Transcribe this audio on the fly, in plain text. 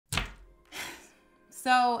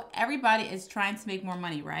So everybody is trying to make more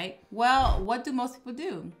money, right? Well, what do most people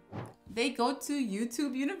do? They go to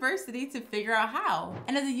YouTube University to figure out how.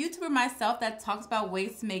 And as a YouTuber myself that talks about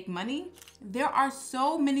ways to make money, there are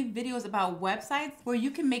so many videos about websites where you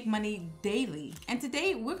can make money daily. And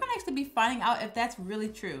today we're gonna actually be finding out if that's really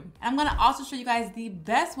true. And I'm gonna also show you guys the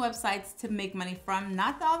best websites to make money from,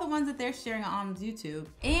 not all the ones that they're sharing on YouTube,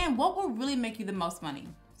 and what will really make you the most money.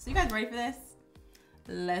 So you guys ready for this?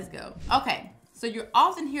 Let's go. Okay. So you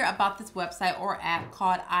often hear about this website or app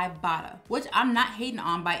called YAHOO, which I'm not hating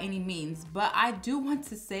on by any means, but I do want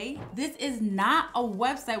to say this is not a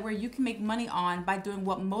website where you can make money on by doing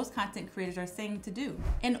what most content creators are saying to do.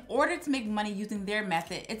 In order to make money using their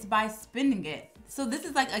method, it's by spending it. So this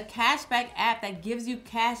is like a cashback app that gives you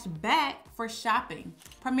cash back for shopping,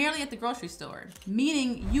 primarily at the grocery store,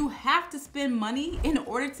 meaning you have to spend money in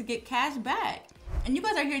order to get cash back. And you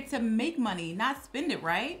guys are here to make money, not spend it,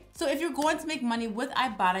 right? So if you're going to make money with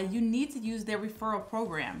YAHOO, you need to use their referral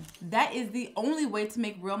program. That is the only way to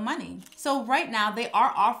make real money. So right now they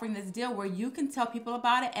are offering this deal where you can tell people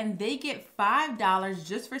about it and they get $5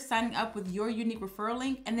 just for signing up with your unique referral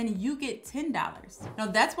link, and then you get $10. Now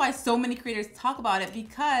that's why so many creators talk about it,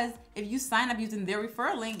 because if you sign up using their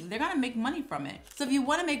referral link, they're gonna make money from it. So if you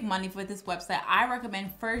wanna make money with this website, I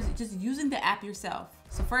recommend first just using the app yourself.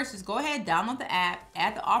 So first, just go ahead, download the app,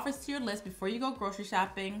 add the offers to your list before you go grocery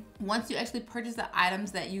shopping. Once you actually purchase the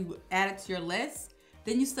items that you added to your list,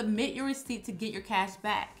 then you submit your receipt to get your cash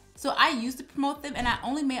back. So I used to promote them and I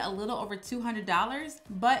only made a little over $200,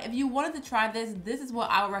 but if you wanted to try this, this is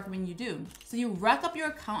what I would recommend you do. So you rack up your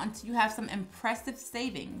account until you have some impressive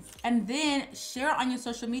savings, and then share it on your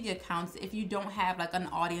social media accounts if you don't have like an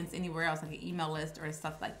audience anywhere else, like an email list or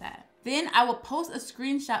stuff like that. Then I will post a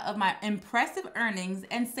screenshot of my impressive earnings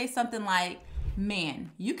and say something like, man,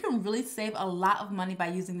 you can really save a lot of money by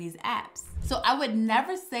using these apps. So I would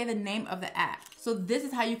never say the name of the app. So this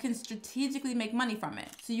is how you can strategically make money from it.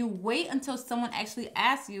 So you wait until someone actually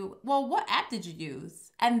asks you, well, what app did you use?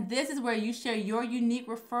 And this is where you share your unique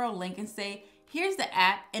referral link and say, here's the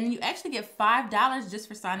app, and you actually get $5 just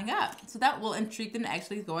for signing up. So that will intrigue them to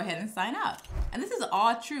actually go ahead and sign up. And this is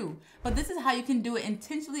all true, but this is how you can do it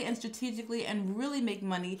intentionally and strategically and really make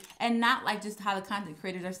money, and not like just how the content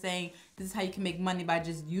creators are saying, this is how you can make money by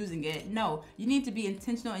just using it. No, you need to be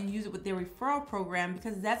intentional and use it with their referral program,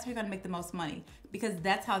 because that's how you're gonna make the most money, because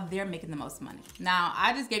that's how they're making the most money. Now,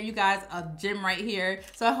 I just gave you guys a gem right here.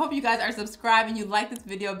 So I hope you guys are subscribed and you like this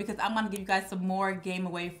video, because I'm gonna give you guys some more game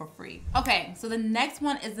away for free. Okay, so the next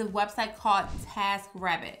one is a website called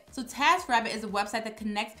TaskRabbit. So TaskRabbit is a website that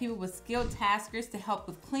connects people with skilled taskers to help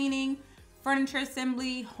with cleaning, furniture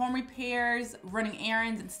assembly, home repairs, running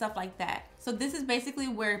errands, and stuff like that. So this is basically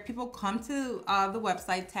where people come to the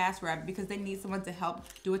website TaskRabbit because they need someone to help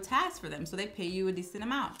do a task for them. So they pay you a decent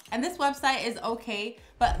amount. And this website is okay,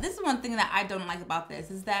 but this is one thing that I don't like about this,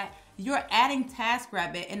 is that you're adding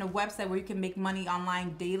TaskRabbit in a website where you can make money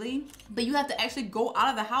online daily, but you have to actually go out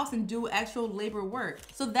of the house and do actual labor work.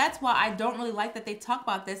 So that's why I don't really like that they talk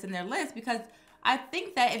about this in their list, because I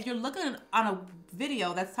think that if you're looking on a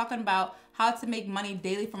video that's talking about how to make money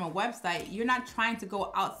daily from a website, you're not trying to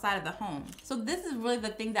go outside of the home. So this is really the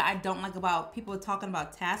thing that I don't like about people talking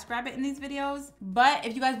about TaskRabbit in these videos. But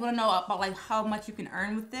if you guys want to know about like how much you can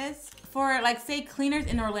earn with this, for like say cleaners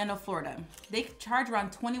in Orlando, Florida, they can charge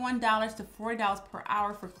around $21 to $40 per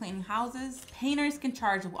hour for cleaning houses. Painters can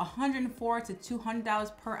charge $104 to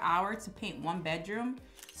 $200 per hour to paint one bedroom.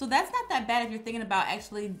 So that's not that bad if you're thinking about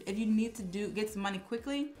actually, if you need to get some money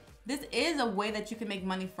quickly. This is a way that you can make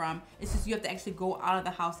money from. It's just you have to actually go out of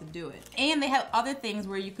the house and do it. And they have other things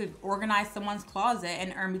where you could organize someone's closet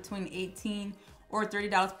and earn between $18 or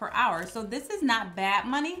 $30 per hour. So this is not bad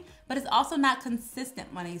money, but it's also not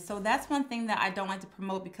consistent money. So that's one thing that I don't like to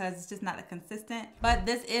promote, because it's just not that consistent. But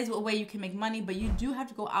this is a way you can make money, but you do have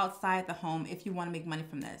to go outside the home if you want to make money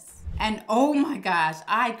from this. And oh my gosh,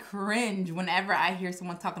 I cringe whenever I hear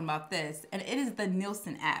someone talking about this. And it is the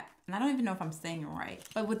Nielsen app. And I don't even know if I'm saying it right.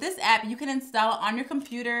 But with this app, you can install it on your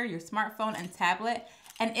computer, your smartphone, and tablet,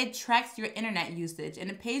 and it tracks your internet usage and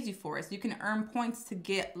it pays you for it. So you can earn points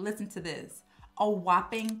to listen to this, a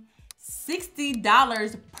whopping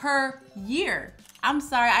 $60 per year. I'm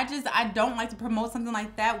sorry, I don't like to promote something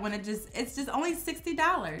like that when it's just only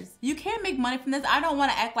 $60. You can make money from this. I don't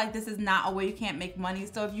want to act like this is not a way you can't make money.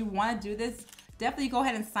 So if you want to do this, definitely go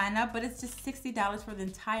ahead and sign up, but it's just $60 for the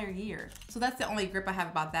entire year. So that's the only grip I have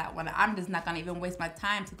about that one. I'm just not gonna even waste my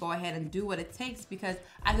time to go ahead and do what it takes, because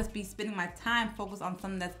I just be spending my time focused on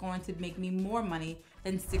something that's going to make me more money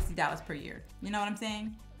than $60 per year. You know what I'm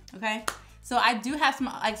saying? Okay? So I do have some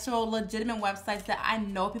actual legitimate websites that I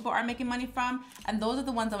know people are making money from, and those are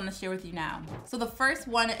the ones I want to share with you now. So the first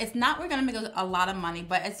one, it's not we're gonna make a lot of money,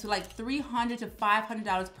 but it's like $300 to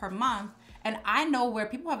 $500 per month. And I know where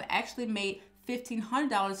people have actually made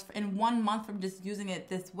 $1,500 in 1 month from just using it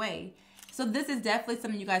this way. So this is definitely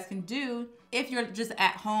something you guys can do if you're just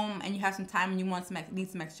at home and you have some time and you want need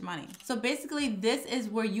some extra money. So basically, this is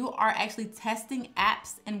where you are actually testing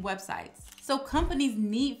apps and websites. So companies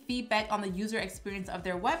need feedback on the user experience of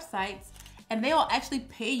their websites, and they'll actually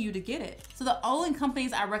pay you to get it. So the only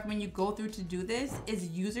companies I recommend you go through to do this is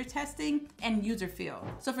user testing and user feel.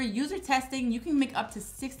 So for user testing, you can make up to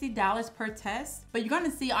 $60 per test, but you're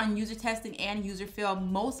gonna see on user testing and user feel,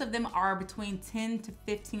 most of them are between $10 to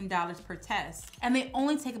 $15 per test. And they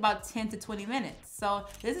only take about 10 to 20 minutes. So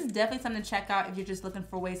this is definitely something to check out if you're just looking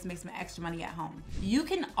for ways to make some extra money at home. You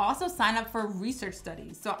can also sign up for research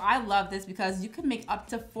studies. So I love this because you can make up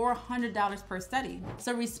to $400 per study.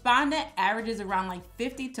 So respondent averages around like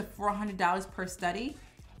 $50 to $400 per study,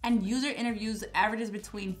 and user interviews averages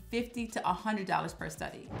between $50 to $100 per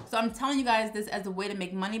study. So I'm telling you guys this as a way to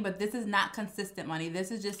make money, but this is not consistent money. This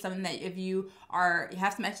is just something that if you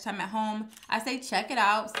have some extra time at home, I say check it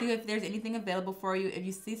out, see if there's anything available for you. If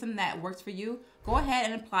you see something that works for you, go ahead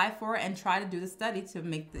and apply for it and try to do the study to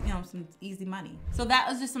make some easy money. So that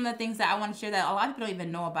was just some of the things that I want to share that a lot of people don't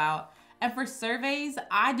even know about. And for surveys,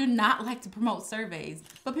 I do not like to promote surveys,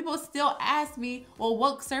 but people still ask me, well,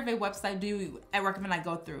 what survey website do you recommend I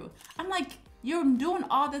go through? I'm like, you're doing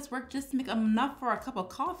all this work just to make enough for a cup of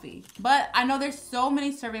coffee. But I know there's so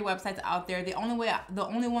many survey websites out there. The only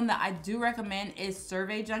one that I do recommend is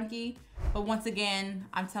Survey Junkie. But once again,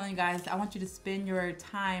 I'm telling you guys, I want you to spend your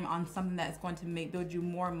time on something that's going to build you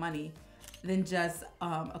more money than just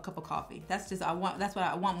a cup of coffee. That's what I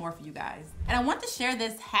want more for you guys. And I want to share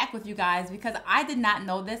this hack with you guys because I did not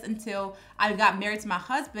know this until I got married to my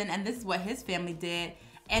husband, and this is what his family did.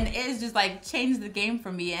 And it's just like changed the game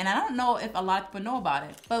for me. And I don't know if a lot of people know about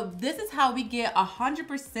it, but this is how we get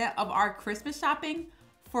 100% of our Christmas shopping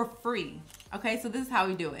for free. Okay, so this is how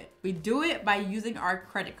we do it. We do it by using our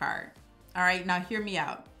credit card. All right, now hear me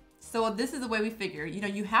out. So this is the way we figure.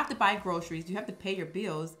 You have to buy groceries, you have to pay your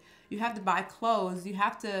bills, you have to buy clothes, you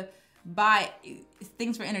have to buy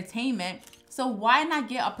things for entertainment. So why not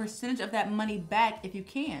get a percentage of that money back if you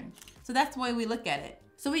can? So that's the way we look at it.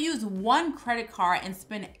 So we use one credit card and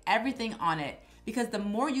spend everything on it, because the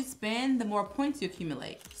more you spend, the more points you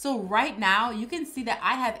accumulate. So right now you can see that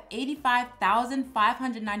I have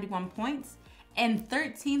 85,591 points and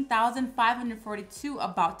 13,542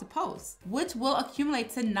 about to post, which will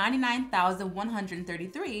accumulate to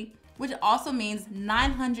 99,133, which also means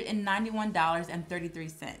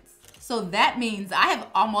 $991.33. So that means I have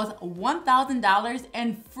almost $1,000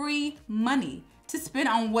 in free money to spend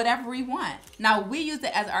on whatever we want. Now we use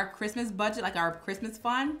it as our Christmas budget, like our Christmas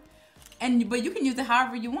fund. But you can use it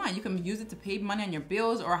however you want. You can use it to pay money on your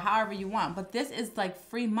bills or however you want. But this is like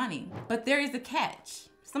free money. But there is a catch.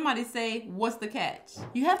 Somebody say, what's the catch?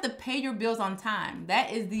 You have to pay your bills on time.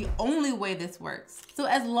 That is the only way this works. So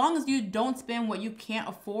as long as you don't spend what you can't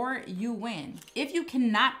afford, you win. If you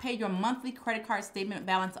cannot pay your monthly credit card statement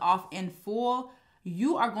balance off in full,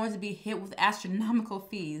 you are going to be hit with astronomical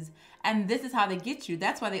fees. And this is how they get you.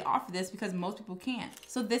 That's why they offer this, because most people can't.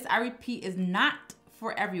 So this, I repeat, is not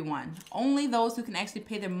for everyone. Only those who can actually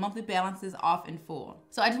pay their monthly balances off in full.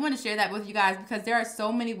 So I just want to share that with you guys because there are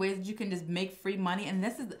so many ways that you can just make free money. And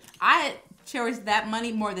I cherish that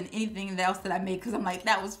money more than anything else that I make, because I'm like,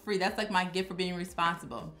 that was free. That's like my gift for being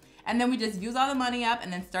responsible. And then we just use all the money up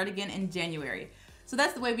and then start again in January. So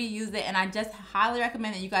that's the way we use it, and I just highly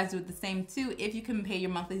recommend that you guys do it the same too if you can pay your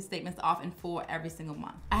monthly statements off in full every single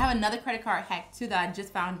month. I have another credit card hack too that I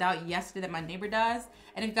just found out yesterday that my neighbor does,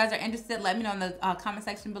 and if you guys are interested, let me know in the comment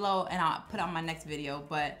section below and I'll put it on my next video.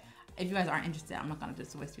 But if you guys aren't interested, I'm not gonna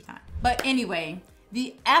just waste your time. But anyway,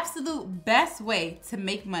 the absolute best way to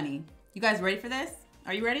make money. You guys ready for this?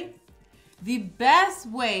 Are you ready? The best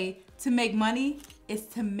way to make money is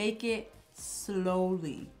to make it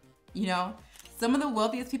slowly. Some of the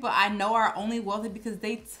wealthiest people I know are only wealthy because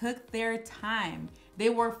they took their time. They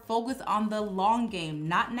were focused on the long game,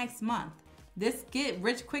 not next month. This get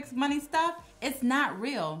rich quick money stuff, it's not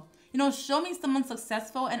real. Show me someone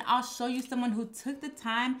successful and I'll show you someone who took the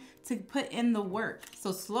time to put in the work.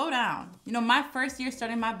 So slow down. My first year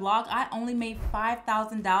starting my blog, I only made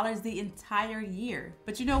 $5,000 the entire year.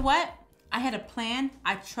 But you know what? I had a plan,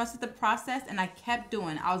 I trusted the process, and I kept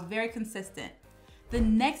doing. I was very consistent. The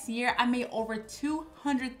next year, I made over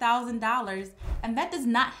 $200,000, and that does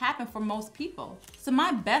not happen for most people. So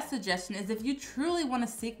my best suggestion is if you truly want to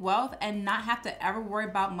seek wealth and not have to ever worry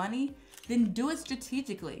about money, then do it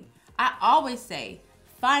strategically. I always say,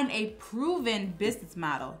 find a proven business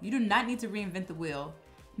model. You do not need to reinvent the wheel.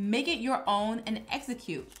 Make it your own and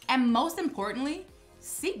execute. And most importantly,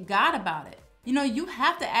 seek God about it. You know, you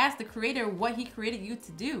have to ask the Creator what He created you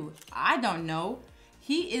to do. I don't know.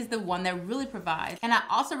 He is the one that really provides. And I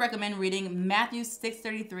also recommend reading Matthew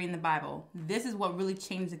 6:33 in the Bible. This is what really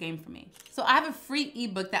changed the game for me. So I have a free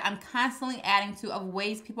ebook that I'm constantly adding to of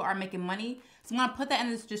ways people are making money. So I'm gonna put that in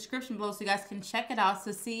the description below so you guys can check it out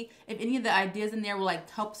to see if any of the ideas in there will like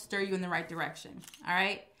help stir you in the right direction. All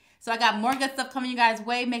right. So I got more good stuff coming you guys'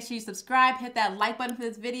 way. Make sure you subscribe, hit that like button for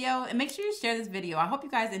this video, and make sure you share this video. I hope you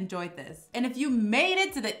guys enjoyed this. And if you made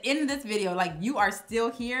it to the end of this video, like you are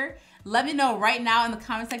still here, let me know right now in the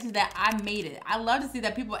comment section that I made it. I love to see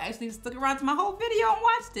that people actually stuck around to my whole video and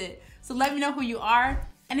watched it. So let me know who you are.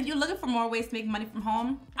 And if you're looking for more ways to make money from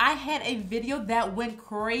home, I had a video that went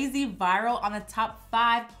crazy viral on the top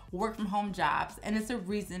 5 work from home jobs. And it's a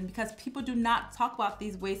reason because people do not talk about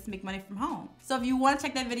these ways to make money from home. So if you want to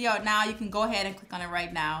check that video out now, you can go ahead and click on it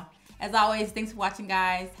right now. As always, thanks for watching,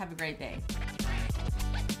 guys. Have a great day.